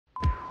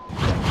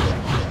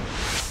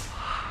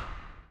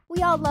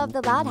We all love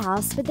the Loud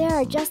House, but there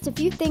are just a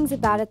few things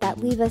about it that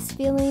leave us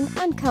feeling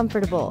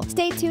uncomfortable.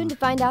 Stay tuned to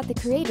find out the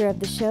creator of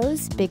the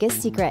show's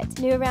biggest secret.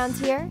 New around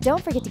here?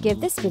 Don't forget to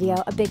give this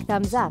video a big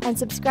thumbs up and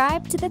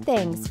subscribe to The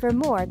Things for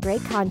more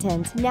great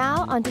content.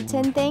 Now onto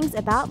 10 things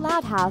about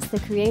Loud House the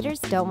creators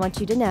don't want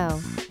you to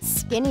know.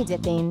 Skinny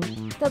dipping.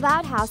 The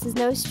Loud House is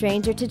no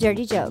stranger to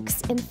dirty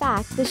jokes. In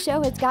fact, the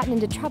show has gotten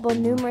into trouble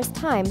numerous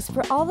times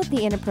for all of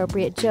the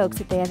inappropriate jokes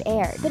that they have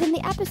aired. But in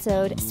the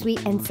episode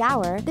Sweet and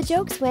Sour, the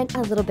jokes went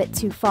a little bit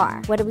too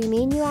far. What do we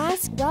mean, you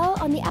ask? Well,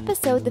 on the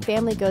episode, the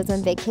family goes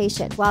on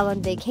vacation. While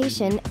on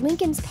vacation,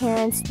 Lincoln's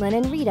parents, Lynn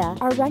and Rita,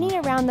 are running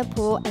around the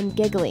pool and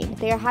giggling.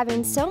 They are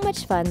having so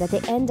much fun that they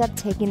end up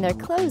taking their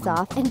clothes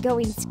off and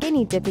going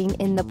skinny dipping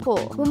in the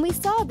pool. When we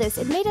saw this,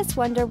 it made us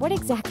wonder what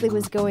exactly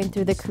was going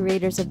through the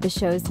creators of the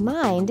show's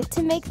mind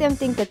to make them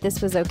think that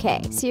this was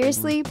okay.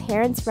 Seriously,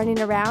 parents running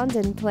around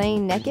and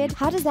playing naked?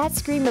 How does that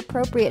scream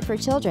appropriate for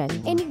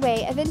children?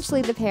 Anyway,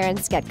 eventually the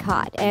parents get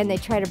caught and they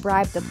try to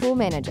bribe the pool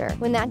manager.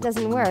 When that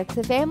doesn't work,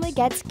 the family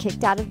gets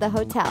kicked out of the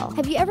hotel.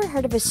 Have you ever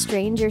heard of a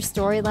stranger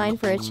storyline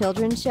for a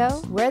children's show?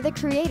 Where the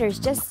creators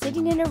just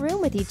sitting in a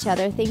room with each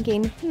other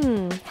thinking,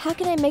 how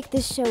can I make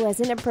this show as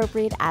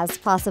inappropriate as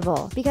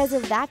possible? Because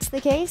if that's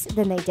the case,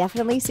 then they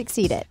definitely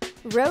succeeded.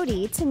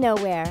 Roadie to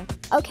nowhere.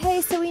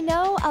 Okay, so we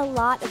know a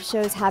lot of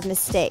shows have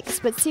mistakes,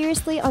 but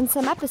seriously, on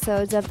some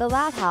episodes of The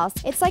Loud House,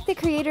 it's like the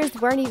creators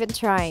weren't even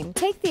trying.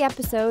 Take the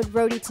episode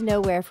Roadie to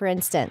Nowhere, for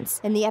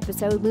instance. In the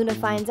episode, Luna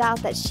finds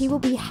out that she will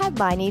be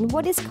headlining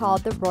what is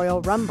called the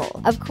Royal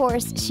Rumble. Of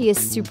course, she is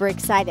super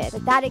excited,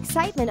 but that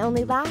excitement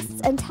only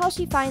lasts until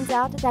she finds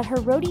out that her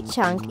roadie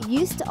Chunk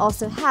used to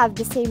also have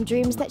the same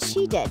dreams that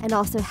she did, and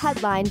also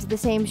headlined the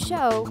same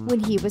show when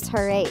he was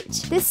her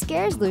age. This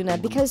scares Luna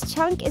because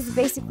Chunk is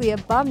basically a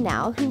bum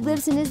now who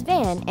lives in his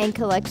van and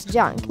collects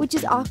junk, which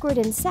is awkward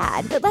and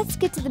sad. But let's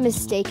get to the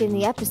mistake in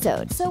the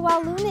episode. So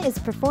while Luna is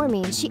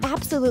performing, she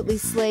absolutely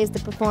slays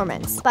the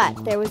performance.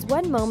 But there was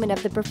one moment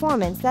of the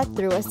performance that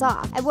threw us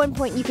off. At one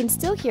point, you can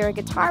still hear a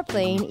guitar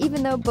playing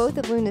even though both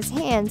of Luna's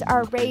hands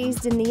are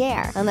raised in the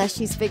air. Unless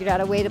she's figured out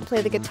a way to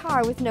play the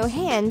guitar with no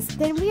hands,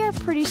 then we are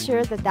pretty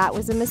sure that that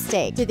was a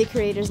mistake. Did the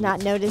creators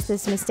not notice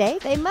this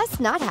mistake? They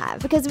must not have,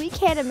 because we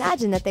can't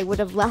imagine that they would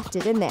have left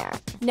it in there.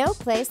 No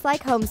Place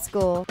Like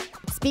Homeschool.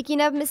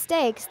 Speaking of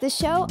mistakes, the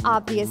show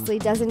obviously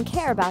doesn't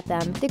care about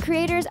them. The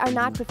creators are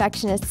not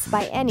perfectionists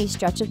by any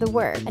stretch of the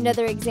word.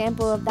 Another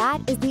example of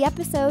that is the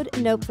episode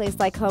No Place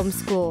Like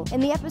Homeschool.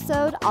 In the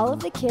episode, all of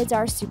the kids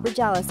are super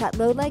jealous that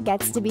Lola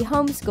gets to be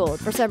homeschooled.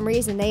 For some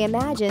reason, they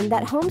imagine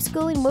that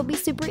homeschooling will be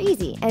super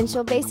easy, and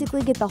she'll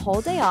basically get the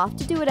whole day off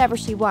to do whatever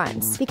she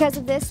wants. Because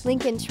of this,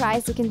 Lincoln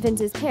tries to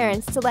convince his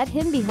parents to let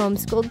him be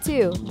homeschooled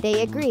too.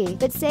 They agree,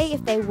 but say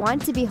if they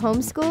want to be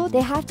homeschooled,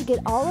 they have to get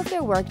all of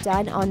their work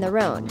done on their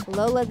own.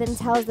 Lola then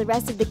tells the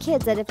rest of the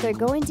kids that if they're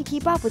going to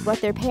keep up with what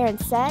their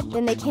parents said,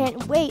 then they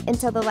can't wait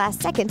until the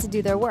last second to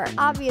do their work.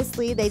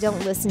 Obviously, they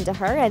don't listen to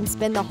her and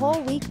spend the whole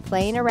week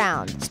playing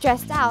around.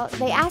 Stressed out,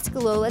 they ask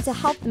Lola to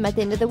help them at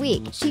the end of the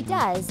week. She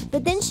does,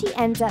 but then she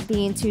ends up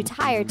being too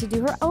tired to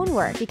do her own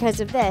work. Because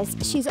of this,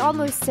 she's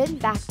almost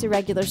sent back to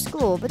regular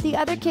school, but the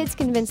other kids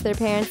convince their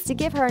parents to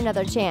give her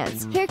another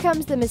chance. Here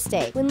comes the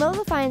mistake. When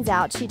Lola finds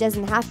out she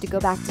doesn't have to go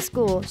back to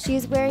school, she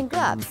is wearing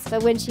gloves.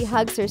 But when she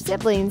hugs her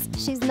siblings,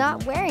 she's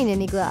not wearing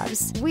any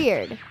gloves.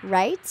 Weird,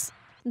 right?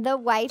 The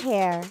white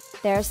hair.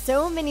 There are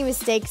so many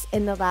mistakes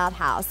in the Loud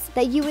House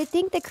that you would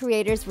think the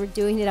creators were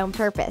doing it on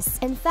purpose.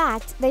 In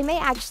fact, they may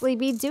actually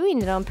be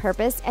doing it on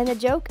purpose and the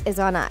joke is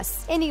on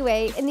us.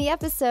 Anyway, in the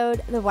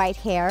episode The White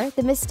Hair,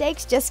 the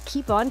mistakes just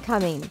keep on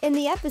coming. In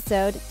the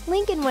episode,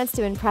 Lincoln wants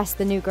to impress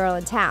the new girl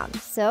in town,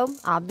 so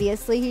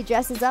obviously he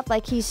dresses up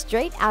like he's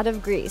straight out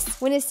of Greece.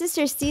 When his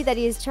sisters see that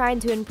he is trying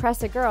to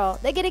impress a girl,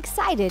 they get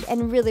excited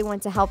and really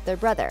want to help their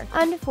brother.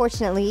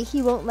 Unfortunately,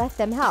 he won't let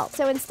them help,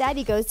 so instead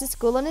he goes to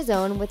school on his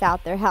own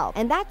without their help.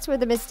 And that's where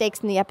the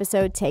mistakes in the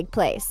episode take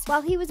place.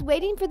 While he was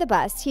waiting for the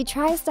bus, he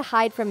tries to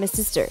hide from his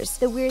sisters.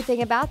 The weird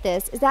thing about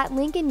this is that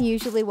Lincoln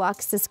usually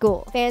walks to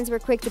school. Fans were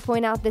quick to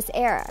point out this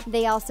error.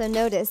 They also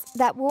noticed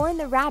that Warren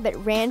the rabbit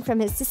ran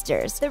from his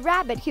sisters. The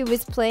rabbit who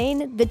was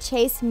playing the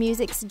Chase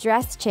Music's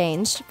dress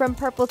changed from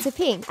purple to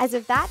pink. As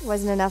if that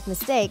wasn't enough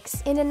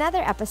mistakes, in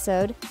another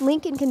episode,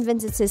 Lincoln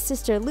convinces his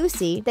sister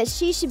Lucy that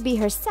she should be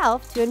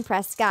herself to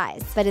impress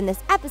guys. But in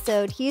this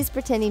episode, he is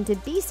pretending to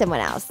be someone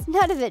else.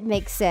 None of it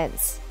makes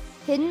sense.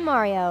 Hidden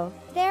Mario.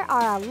 There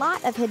are a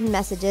lot of hidden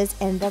messages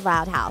in the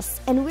Loud House,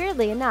 and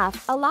weirdly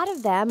enough, a lot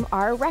of them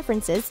are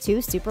references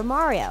to Super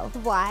Mario.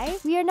 Why?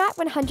 We are not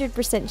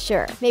 100%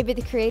 sure. Maybe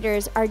the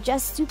creators are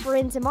just super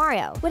into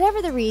Mario.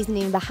 Whatever the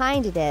reasoning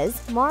behind it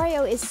is,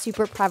 Mario is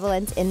super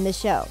prevalent in the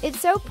show.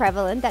 It's so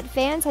prevalent that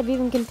fans have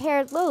even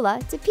compared Lola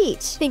to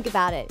Peach. Think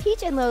about it.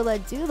 Peach and Lola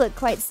do look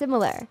quite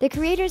similar. The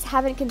creators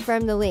haven't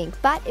confirmed the link,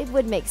 but it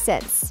would make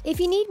sense. If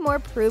you need more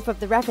proof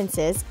of the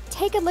references,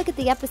 take a look at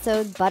the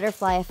episode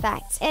Butterfly Effect.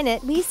 effect. In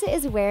it, Lisa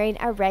is wearing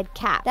a red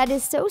cap that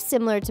is so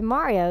similar to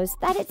Mario's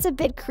that it's a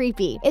bit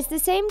creepy. It's the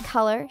same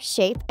color,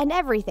 shape, and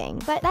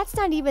everything, but that's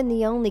not even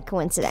the only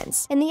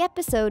coincidence. In the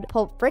episode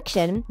Pulp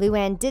Friction,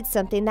 Luann did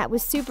something that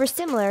was super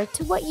similar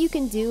to what you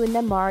can do in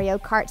the Mario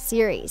Kart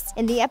series.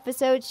 In the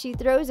episode, she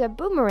throws a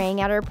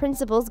boomerang at her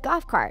principal's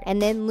golf cart,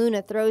 and then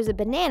Luna throws a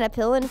banana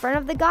peel in front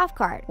of the golf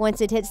cart.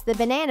 Once it hits the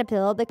banana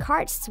peel, the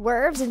cart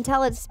swerves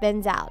until it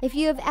spins out. If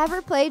you have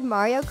ever played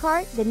Mario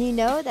Kart, then you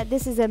know that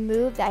this is a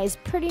move that is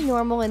pretty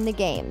normal in the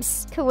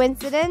games.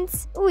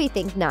 Coincidence? We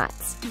think not.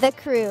 The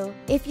crew.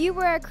 If you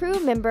were a crew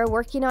member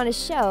working on a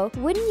show,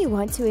 wouldn't you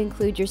want to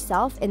include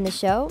yourself in the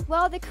show?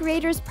 Well, the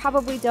creators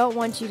probably don't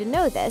want you to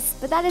know this,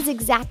 but that is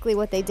exactly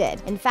what they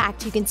did. In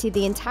fact, you can see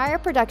the entire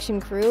production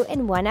crew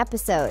in one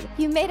episode.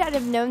 You may not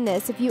have known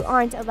this if you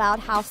aren't a Loud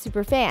House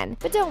superfan,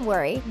 but don't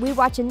worry, we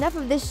watch enough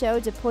of this show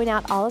to point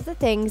out all of the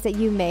things that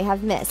you may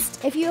have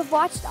missed. If you have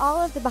watched all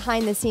of the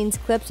behind-the-scenes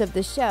clips of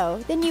the show,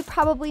 then you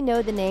probably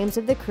know the names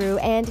of the crew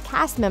and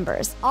cast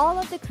members. All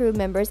of the crew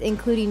members,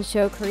 including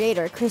show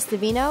creator Chris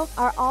Savino,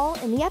 are all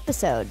in the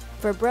episode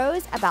for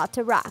Bros About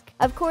to Rock.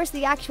 Of course,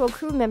 the actual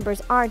crew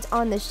members aren't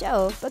on the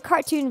show, but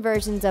cartoon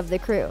versions of the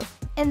crew.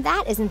 And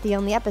that isn't the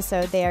only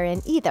episode they are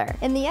in either.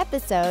 In the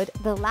episode,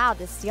 The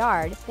Loudest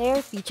Yard, they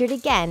are featured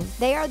again.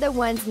 They are the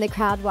ones in the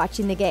crowd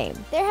watching the game.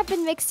 There have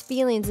been mixed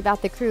feelings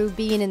about the crew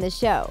being in the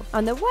show.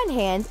 On the one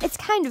hand, it's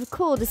kind of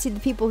cool to see the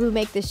people who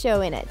make the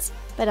show in it.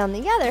 But on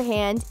the other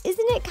hand,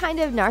 isn't it kind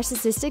of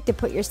narcissistic to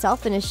put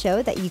yourself in a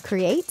show that you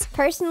create?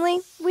 Personally,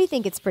 we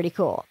think it's pretty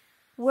cool.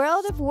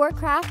 World of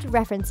Warcraft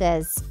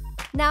references.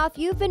 Now, if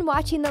you've been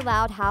watching The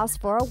Loud House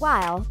for a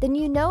while, then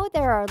you know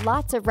there are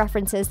lots of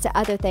references to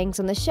other things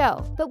on the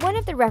show. But one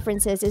of the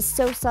references is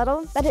so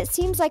subtle that it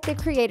seems like the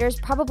creators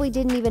probably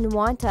didn't even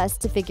want us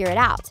to figure it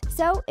out.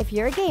 So, if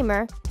you're a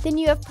gamer, then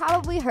you have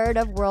probably heard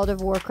of World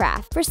of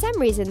Warcraft. For some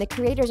reason, the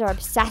creators are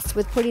obsessed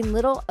with putting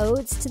little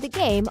odes to the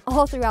game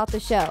all throughout the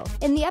show.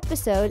 In the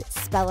episode,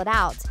 Spell It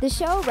Out, the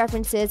show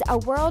references a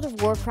World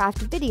of Warcraft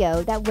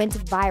video that went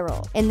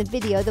viral. In the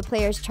video, the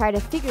players try to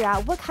figure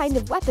out what kind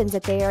of weapons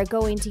that they are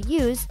going to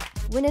use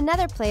when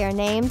another player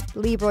named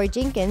Leroy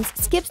Jenkins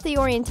skips the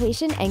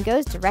orientation and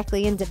goes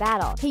directly into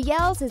battle. He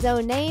yells his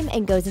own name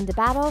and goes into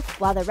battle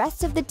while the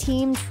rest of the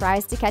team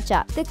tries to catch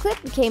up. The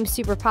clip became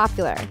super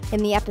popular.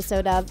 In the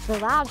episode of The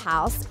Loud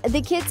House,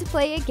 the kids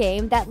play a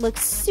game that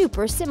looks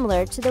super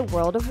similar to the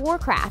World of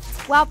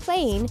Warcraft. While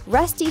playing,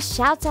 Rusty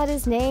shouts out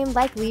his name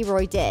like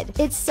Leroy did.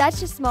 It's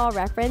such a small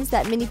reference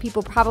that many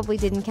people probably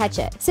didn't catch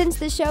it. Since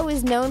the show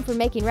is known for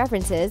making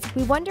references,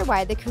 we wonder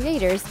why the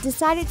creators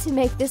decided to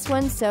make this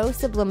one so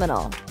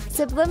subliminal.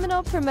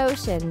 Subliminal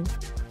promotion.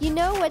 You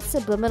know what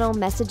subliminal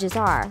messages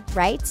are,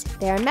 right?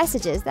 They are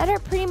messages that are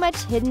pretty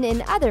much hidden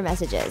in other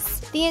messages.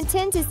 The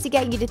intent is to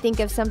get you to think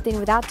of something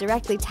without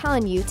directly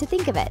telling you to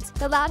think of it.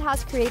 The Loud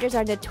House creators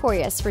are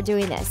notorious for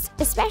doing this,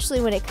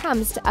 especially when it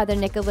comes to other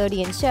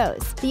Nickelodeon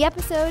shows. The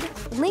episode,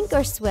 Link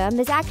or Swim,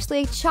 is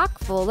actually chock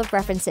full of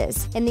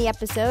references. In the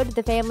episode,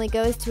 the family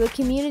goes to a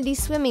community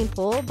swimming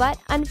pool, but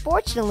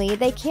unfortunately,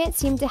 they can't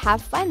seem to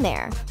have fun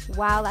there.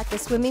 While at the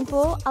swimming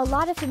pool, a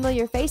lot of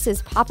familiar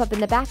faces pop up in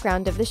the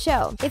background of the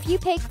show. If you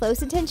pay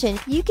close attention,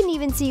 you can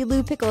even see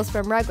Lou Pickles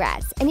from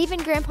Rugrats, and even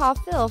Grandpa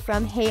Phil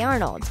from Hey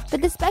Arnold.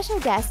 But the special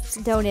guests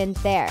don't end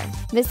there.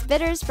 Miss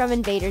Bitters from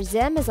Invader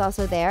Zim is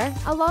also there,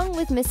 along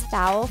with Miss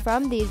Fowl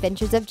from The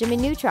Adventures of Jimmy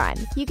Neutron.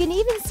 You can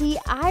even see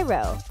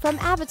Iroh from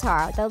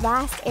Avatar: The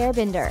Last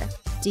Airbender.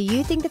 Do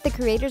you think that the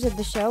creators of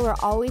the show are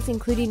always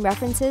including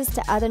references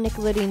to other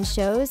Nickelodeon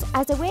shows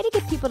as a way to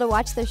get people to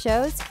watch their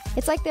shows?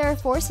 It's like they're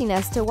forcing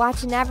us to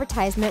watch an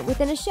advertisement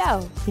within a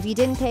show. If you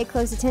didn't pay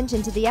close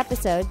attention to the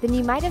episode, then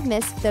you might have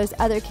missed those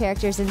other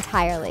characters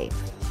entirely.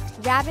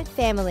 Rabbit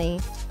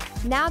Family.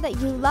 Now that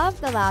you love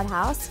The Loud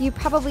House, you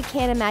probably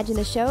can't imagine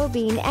the show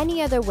being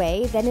any other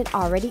way than it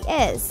already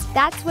is.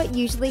 That's what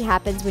usually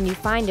happens when you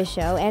find a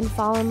show and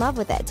fall in love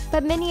with it.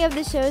 But many of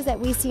the shows that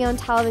we see on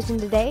television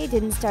today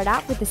didn't start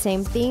out with the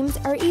same themes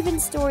or even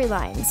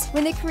storylines.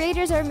 When the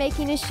creators are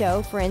making a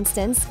show, for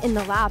instance, in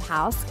The Loud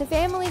House, the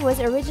family was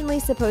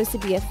originally supposed to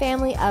be a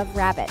family of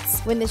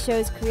rabbits. When the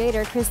show's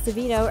creator, Chris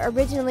Savino,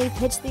 originally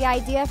pitched the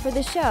idea for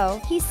the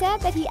show, he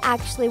said that he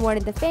actually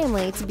wanted the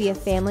family to be a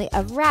family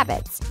of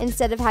rabbits.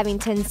 Instead of having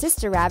 10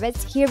 sister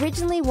rabbits, he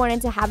originally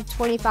wanted to have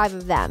 25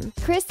 of them.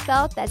 Chris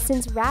felt that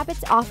since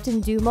rabbits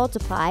often do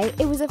multiply,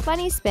 it was a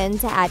funny spin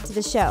to add to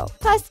the show.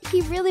 Plus,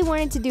 he really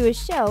wanted to do a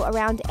show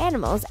around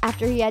animals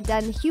after he had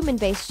done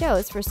human-based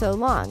shows for so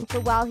long.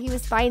 But while he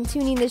was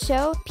fine-tuning the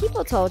show,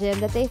 people told him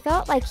that they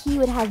felt like he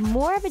would have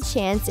more of a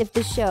chance if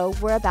the show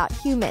were about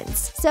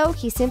humans. So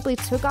he simply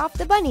took off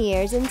the bunny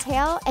ears and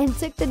tail and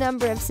took the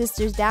number of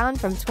sisters down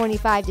from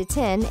 25 to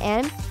 10,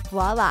 and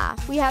voila!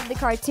 We have the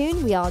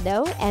cartoon we all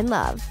know and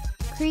love.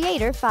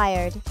 Creator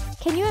fired.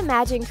 Can you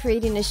imagine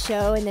creating a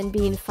show and then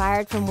being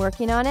fired from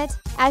working on it?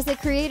 As the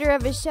creator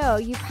of a show,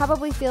 you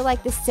probably feel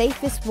like the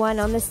safest one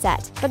on the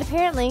set. But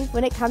apparently,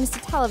 when it comes to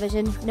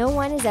television, no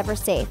one is ever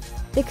safe.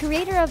 The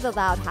creator of the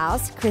Loud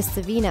House, Chris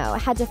Savino,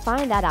 had to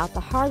find that out the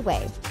hard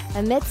way.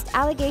 Amidst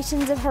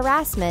allegations of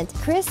harassment,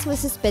 Chris was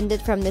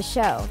suspended from the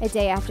show. A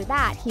day after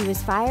that, he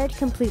was fired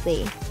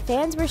completely.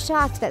 Fans were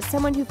shocked that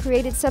someone who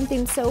created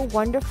something so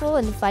wonderful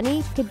and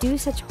funny could do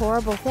such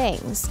horrible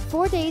things.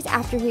 4 days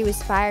after he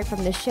was fired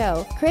from the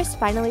show, Chris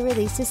finally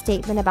released a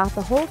statement about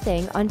the whole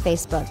thing on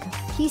Facebook.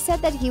 He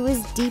said that he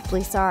was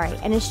deeply sorry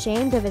and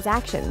ashamed of his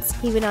actions.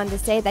 He went on to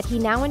say that he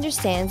now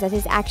understands that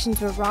his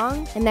actions were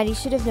wrong and that he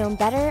should have known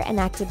better and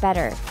acted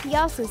better. He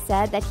also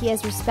said that he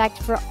has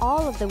respect for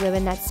all of the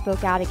women that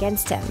spoke out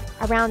against him.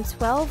 Around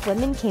 12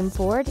 women came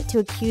forward to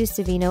accuse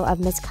Savino of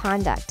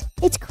misconduct.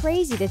 It's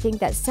crazy to think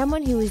that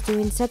someone who was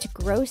doing such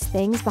gross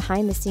things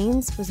behind the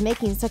scenes was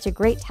making such a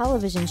great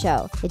television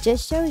show. It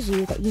just shows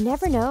you that you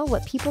never know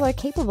what people are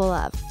capable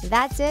of.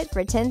 That's it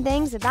for 10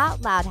 things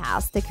about Loud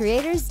House the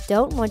creators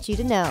don't want you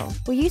to know.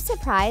 Were you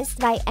surprised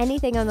by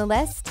anything on the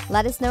list?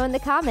 Let us know in the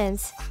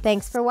comments.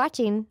 Thanks for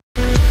watching.